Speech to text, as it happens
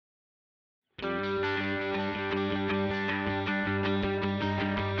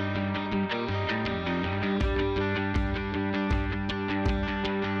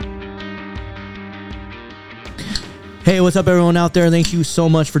Hey, what's up, everyone out there? Thank you so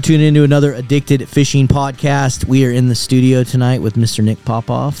much for tuning into another Addicted Fishing podcast. We are in the studio tonight with Mr. Nick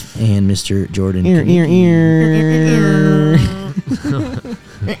Popoff and Mr. Jordan.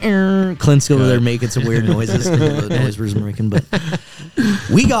 Clint's over there making some weird noises. The noise we're making, but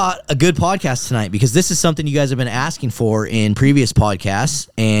we got a good podcast tonight because this is something you guys have been asking for in previous podcasts,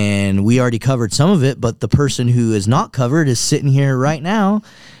 and we already covered some of it. But the person who is not covered is sitting here right now.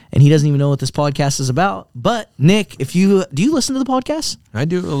 And he doesn't even know what this podcast is about. But Nick, do you listen to the podcast? I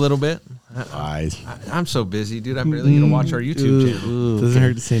do a little bit. I'm so busy, dude. I barely get to watch our YouTube channel. Doesn't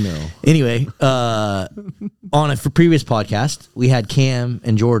hurt to say no. Anyway, on a previous podcast, we had Cam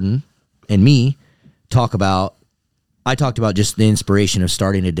and Jordan and me talk about. I talked about just the inspiration of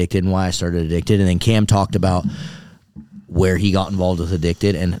starting Addicted and why I started Addicted, and then Cam talked about where he got involved with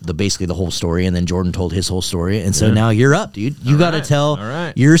Addicted and basically the whole story, and then Jordan told his whole story, and so now you're up, dude. You got to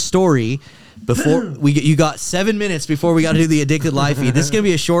tell your story before you got 7 minutes before we got to do the Addicted live feed. This is gonna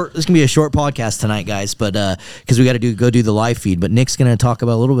be a short podcast tonight, guys, but because we got to go do the live feed. But Nick's gonna talk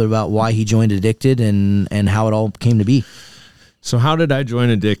about a little bit about why he joined Addicted and how it all came to be. So how did I join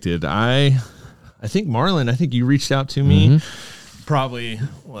Addicted? I think Marlon. I think you reached out to me probably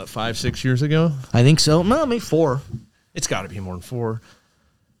 5-6 years ago. I think so. No, maybe 4. It's got to be more than 4.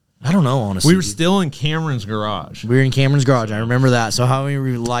 I don't know, honestly. We were still in Cameron's garage. We were in Cameron's garage. I remember that. So how many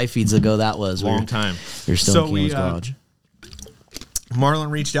live feeds ago that was? Long time. You're still in Cameron's garage.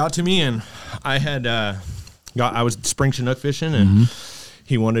 Marlon reached out to me, and I had I was spring Chinook fishing, and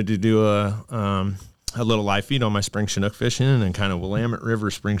he wanted to do a little live feed on my spring Chinook fishing and kind of Willamette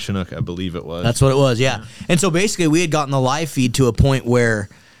River spring Chinook, I believe it was. That's what it was, yeah. And so basically we had gotten the live feed to a point where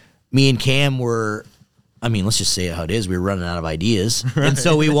me and Cam were, I mean, let's just say it how it is. We were running out of ideas. Right. And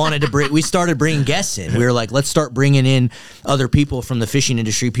so we started bringing guests in. We were like, let's start bringing in other people from the fishing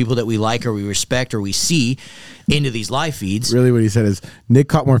industry, people that we like or we respect or we see into these live feeds. Really what he said is, Nick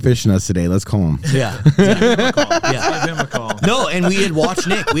caught more fish than us today. Let's call him. Yeah. Give him a call. No, and we had watched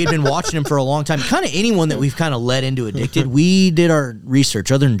Nick. We had been watching him for a long time. Kind of anyone that we've kind of led into Addicted. We did our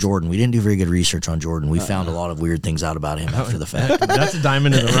research. Other than Jordan, we didn't do very good research on Jordan. We found a lot of weird things out about him after the fact. That's a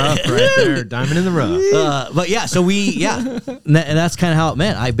diamond in the rough right there. Diamond in the rough. But yeah, so and that's kind of how it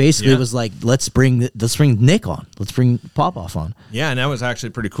meant. I basically was like, let's bring Nick on. Let's bring Popoff on. Yeah, and that was actually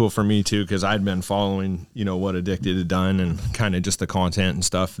pretty cool for me too, because I'd been following, what Addicted had done and kind of just the content and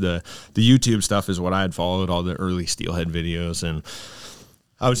stuff. The YouTube stuff is what I had followed, all the early steelhead videos, and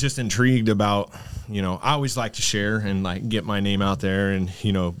I was just intrigued about, I always like to share and like get my name out there and,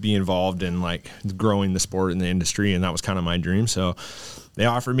 be involved in like growing the sport in the industry. And that was kind of my dream. So they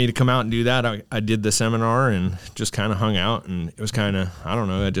offered me to come out and do that. I did the seminar and just kind of hung out, and it was kind of, I don't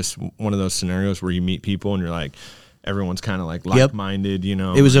know, just one of those scenarios where you meet people and you're like, everyone's kind of like like-minded,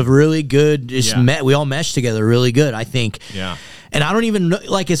 It was a really good, we all meshed together really good, I think. Yeah. And I don't even know,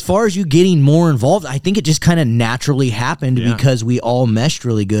 like, as far as you getting more involved, I think it just kind of naturally happened because we all meshed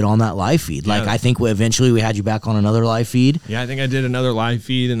really good on that live feed. Like, I think eventually we had you back on another live feed. Yeah, I think I did another live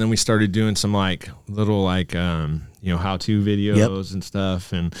feed, and then we started doing some, like, little, like, how-to videos and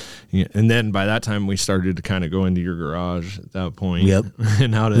stuff. And then by that time, we started to kind of go into your garage at that point. Yep.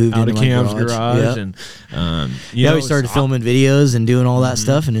 And out of Cam's garage. Yep. And, we started filming videos and doing all that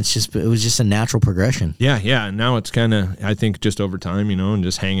stuff, and it was just a natural progression. Yeah, and now it's kind of, I think, just over time, and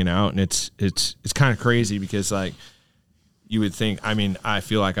just hanging out, and it's kind of crazy because, like, you would think, I mean, I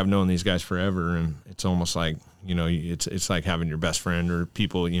feel like I've known these guys forever, and it's almost like, it's like having your best friend or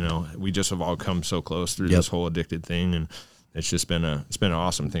people, we just have all come so close through this whole Addicted thing, and it's just been an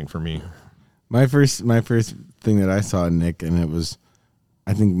awesome thing for me. My first thing that I saw, Nick, and it was,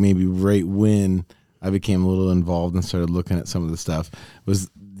 I think maybe right when I became a little involved and started looking at some of the stuff,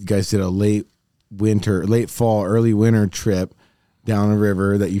 was you guys did a late fall, early winter trip down a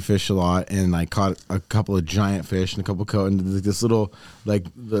river that you fish a lot, and I caught a couple of giant fish and a couple of this little, like,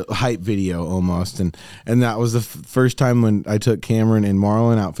 the hype video almost, and that was the first time when I took Cameron and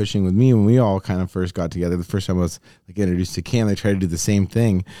Marlon out fishing with me when we all kind of first got together. The first time I was like introduced to Cam, they tried to do the same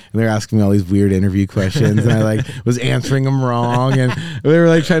thing, and they were asking me all these weird interview questions, and I like was answering them wrong, and they were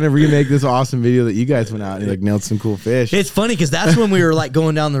like trying to remake this awesome video that you guys went out and like nailed some cool fish. It's funny because that's when we were like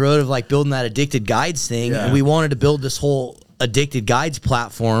going down the road of like building that Addicted Guides thing, and we wanted to build this whole Addicted Guides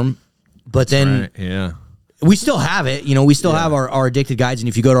platform, but then we still have it. We still have our Addicted Guides, and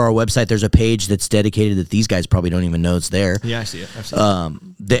if you go to our website, there's a page that's dedicated that these guys probably don't even know it's there. Yeah, I see it. I've seen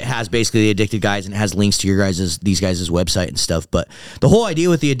it. That has basically the Addicted Guides and it has links to these guys' website and stuff. But the whole idea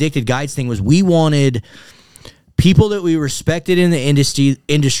with the Addicted Guides thing was we wanted people that we respected in the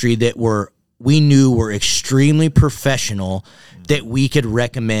industry that were we knew were extremely professional that we could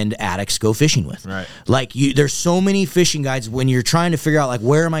recommend addicts go fishing with. Right. Like there's so many fishing guides when you're trying to figure out like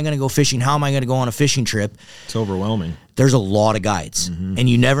where am I going to go fishing? How am I going to go on a fishing trip? It's overwhelming. There's a lot of guides, and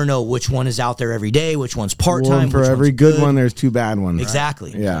you never know which one is out there every day, which one's part Well, time. and for every good one, there's two bad ones.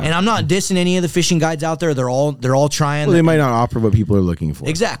 Exactly. Yeah. And I'm not dissing any of the fishing guides out there. They're all trying. Well, they might not offer what people are looking for.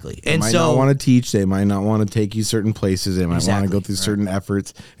 Exactly. They And might so not want to teach. They might not want to take you certain places. They might want to Exactly. go through certain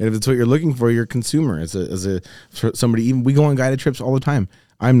efforts. And if it's what you're looking for, you're a consumer. As a somebody, even we go on guided trips all the time.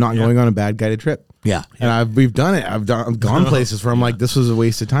 I'm not going on a bad guided trip. yeah. And we've done it. I've gone places where I'm like, this was a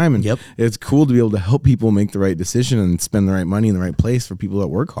waste of time. And Yep. it's cool to be able to help people make the right decision and spend the right money in the right place for people that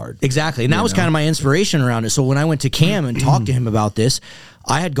work hard. Exactly. And that was kind of my inspiration around it. So when I went to Cam and talked to him about this,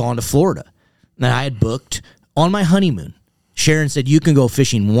 I had gone to Florida and I had booked on my honeymoon. Sharon said, you can go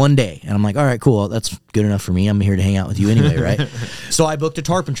fishing one day. And I'm like, all right, cool. That's good enough for me. I'm here to hang out with you anyway, right? So I booked a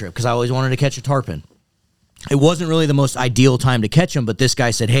tarpon trip because I always wanted to catch a tarpon. It wasn't really the most ideal time to catch them, but this guy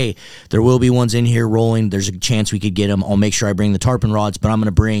said, hey, there will be ones in here rolling. There's a chance we could get them. I'll make sure I bring the tarpon rods, but I'm going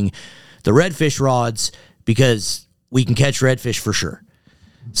to bring the redfish rods because we can catch redfish for sure.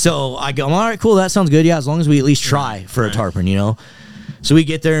 So I go, all right, cool. That sounds good. Yeah, as long as we at least try for a tarpon, you know? So we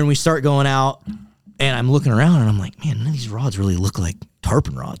get there and we start going out, and I'm looking around and I'm like, man, none of these rods really look like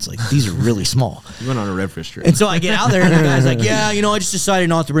tarpon rods. Like, these are really small. You went on a redfish trip. And so I get out there and the guy's like, yeah, you know, I just decided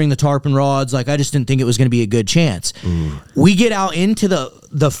not to bring the tarpon rods. Like, I just didn't think it was going to be a good chance. We get out into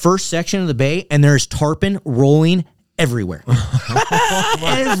the first section of the bay and there's tarpon rolling everywhere.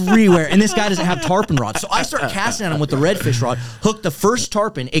 Everywhere. And this guy doesn't have tarpon rods. So I start casting at him with the redfish rod, hook the first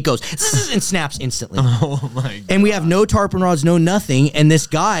tarpon, it goes and snaps instantly. Oh my God. And we have no tarpon rods, no nothing. And this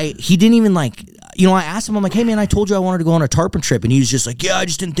guy, he didn't even like, you know, I asked him, I'm like, hey man, I told you I wanted to go on a tarpon trip. And he was just like, yeah, I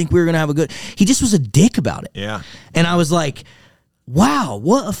just didn't think we were going to have a good, he just was a dick about it. Yeah. And I was like, wow,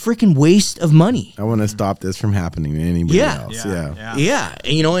 what a freaking waste of money. I want to stop this from happening to anybody Yeah. else. Yeah.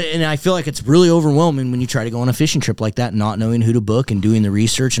 And, you know, and I feel like it's really overwhelming when you try to go on a fishing trip like that, not knowing who to book and doing the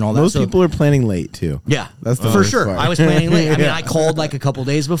research and all that. Most So- people are planning late too. Yeah, That's the for worst sure. part. I was planning late. I mean, Yeah. I called like a couple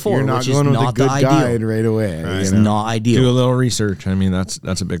days before, You're not which is going with a not the good ideal. guide right away. It's you know? not ideal. Do a little research. I mean,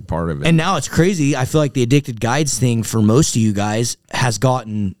 that's a big part of it. And now it's crazy. I feel like the Addicted Guides thing for most of you guys has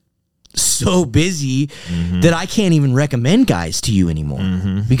gotten so busy that I can't even recommend guys to you anymore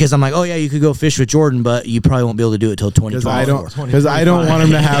because I'm like, oh yeah, you could go fish with Jordan, but you probably won't be able to do it till Because 2024. I don't want him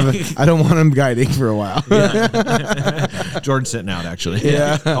to have. I don't want him guiding for a while. Jordan's sitting out, actually.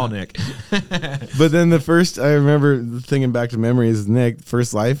 Yeah. Call Nick. But then the first, I remember thinking back to memories, Nick,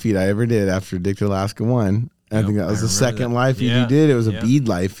 first live feed I ever did after Addicted Alaska 1. I think that was the second live feed you did. It was a bead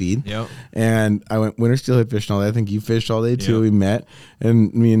live feed. Yep. And I went winter steelhead fishing all day. I think you fished all day too. Yep. We met,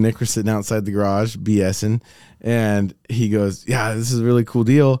 and me and Nick were sitting outside the garage BSing. And he goes, yeah, this is a really cool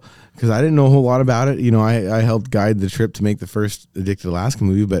deal. Because I didn't know a whole lot about it. You know, I helped guide the trip to make the first Addicted Alaska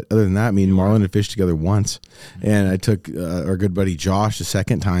movie. But other than that, me and Marlon had fished together once. And I took our good buddy Josh the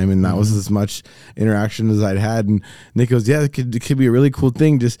second time. And that was as much interaction as I'd had. And Nick goes, yeah, it could be a really cool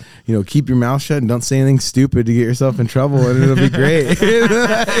thing. Just, you know, keep your mouth shut and don't say anything stupid to get yourself in trouble. And it'll be great.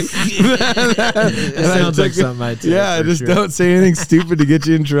 Sounds like something I'd say. Yeah, for just sure. don't say anything stupid to get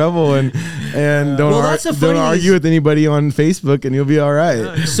you in trouble. And don't, Well, that's the don't funny argue is- with anybody on Facebook and you'll be all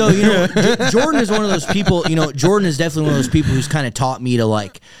right. So, you know, Jordan is one of those people, you know, Jordan is definitely one of those people who's kind of taught me to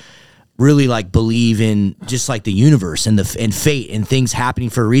like really like believe in just like the universe and and fate and things happening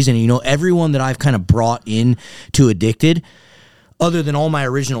for a reason. And, you know, everyone that I've kind of brought in to Addicted, other than all my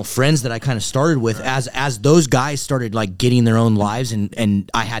original friends that I kind of started with, as those guys started like getting their own lives and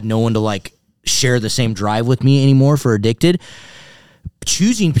I had no one to like share the same drive with me anymore for Addicted,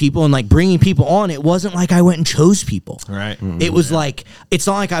 choosing people and like bringing people on, it wasn't like I went and chose people. Right. It was like, it's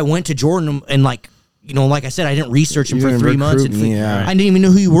not like I went to Jordan and like, you know, like I said, I didn't research him You for didn't 3 months. recruit me, yeah. I didn't even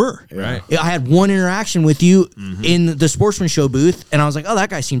know who you were. Right. I had one interaction with you in the Sportsman Show booth, and I was like, oh, that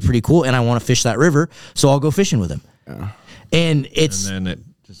guy seemed pretty cool, and I want to fish that river, so I'll go fishing with him. And it's... And then it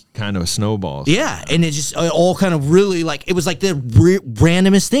just kind of snowballs. Yeah, and it just all kind of really like, it was like the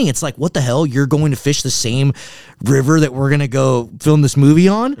randomest thing. It's like, what the hell? You're going to fish the same river that we're going to go film this movie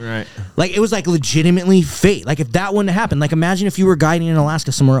on? Right. Like, it was like legitimately fate. Like, if that wouldn't have happened, like, imagine if you were guiding in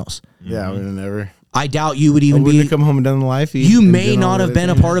Alaska somewhere else. Yeah, I would have never. I doubt you would I even wouldn't be. have come home and done the live feed. You and may done all not have that been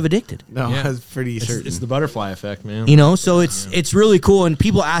a thing. part of Addicted. No, Yeah. that's pretty certain. It's the butterfly effect, man. You know, so it's really cool. And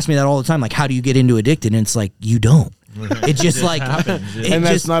people ask me that all the time, like, how do you get into Addicted? And it's like, you don't. It just like, happens. it and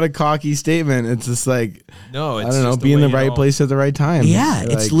that's just, not a cocky statement. It's just like, No, it's I don't know, just be in way the it right all- place at the right time. yeah,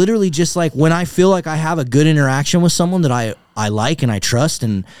 Like, it's literally just like when I feel like I have a good interaction with someone that I like and I trust,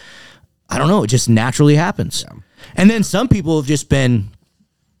 and I don't know, it just naturally happens. And then some people have just been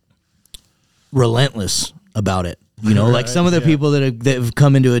relentless about it. You know, like some of the people that have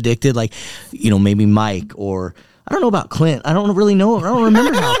come into Addicted, like, you know, maybe Mike, or I don't know about Clint. I don't really know. I don't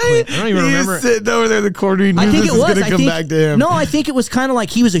remember how Clint. I don't even remember. He's sitting over there in the corner. He knew I think this it was going to come back to him. No, I think it was kind of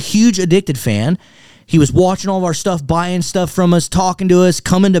like he was a huge Addicted fan. He was watching all of our stuff, buying stuff from us, talking to us,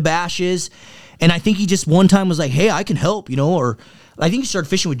 coming to bashes. And I think he just one time was like, hey, I can help, you know, or I think he started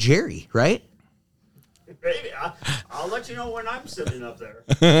fishing with Jerry, right? Maybe. I'll let you know when I'm sitting up there.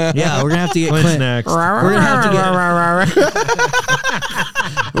 Yeah, we're going to have to get Clint's Clint. next. We're going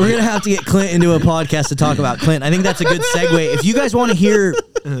to have to get Clint into a podcast to talk about Clint. I think that's a good segue. If you guys want to hear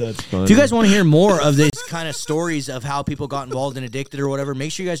if you guys want to hear more of these kind of stories of how people got involved in Addicted or whatever,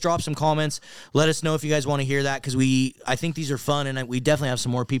 make sure you guys drop some comments. Let us know if you guys want to hear that, because I think these are fun, and we definitely have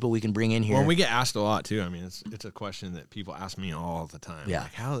some more people we can bring in here. Well, we get asked a lot too. I mean, it's a question that people ask me all the time. Yeah.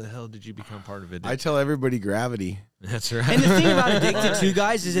 Like, how the hell did you become part of it? I tell everybody gravity. That's right. And the thing about Addicted too,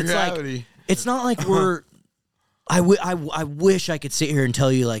 guys, is it's Gravity. like it's not like we're. I wish I could sit here and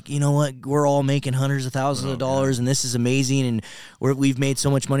tell you, like, you know what, we're all making hundreds of thousands of dollars, and this is amazing, and we've made so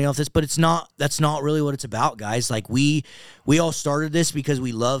much money off this. But it's not. That's not really what it's about, guys. Like we all started this because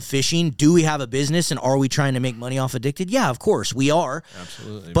we love fishing. Do we have a business, and are we trying to make money off Addicted? Yeah, of course we are.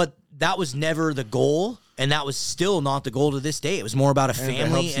 Absolutely. But that was never the goal, and that was still not the goal to this day. It was more about a And if it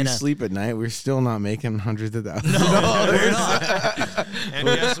family helps and you a sleep at night, we're still not making hundreds of thousands. No, we're not. And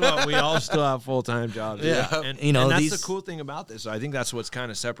guess what? We all still have full-time jobs. Yeah. And, You know, and that's these- the cool thing about this. I think that's what's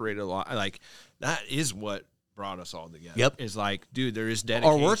kind of separated a lot. Like, that is what brought us all together. Yep. Is like, dude, there is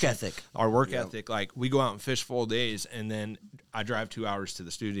dedication. Our work ethic. Our work ethic. Like, we go out and fish full days, and then I drive 2 hours to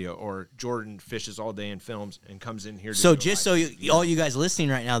the studio, or Jordan fishes all day and films and comes in here to So do a just live so you, all you guys listening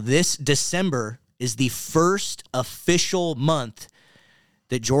right now, this December is the first official month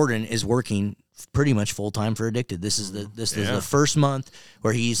that Jordan is working pretty much full time for Addicted. This is the first month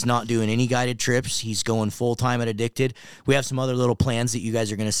where he's not doing any guided trips. He's going full time at Addicted. We have some other little plans that you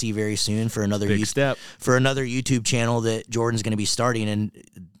guys are going to see very soon for another Big step. for another YouTube channel that Jordan's going to be starting, and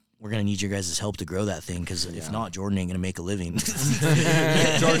we're going to need your guys' help to grow that thing, because if not, Jordan ain't going to make a living.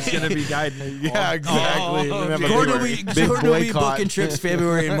 Jordan's going to be guiding. Yeah, exactly. We're gonna have a Jordan big- will big be boycott. booking trips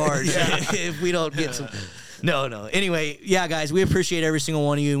February and March if we don't get some. No. Anyway, yeah, guys, we appreciate every single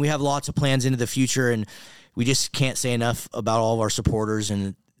one of you, and we have lots of plans into the future, and we just can't say enough about all of our supporters,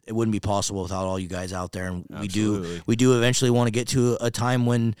 and it wouldn't be possible without all you guys out there. And Absolutely. we do eventually want to get to a time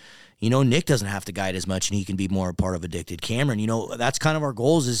when, you know, Nick doesn't have to guide as much and he can be more a part of Addicted. Cameron, you know, that's kind of our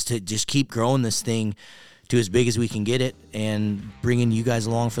goals, is to just keep growing this thing to as big as we can get it, and bringing you guys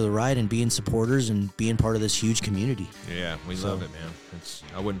along for the ride and being supporters and being part of this huge community. Yeah, we love it, man.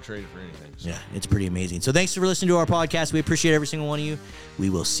 I wouldn't trade it for anything. So. Yeah, it's pretty amazing. So thanks for listening to our podcast. We appreciate every single one of you. We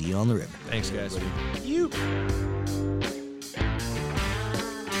will see you on the river. Thanks, guys. You.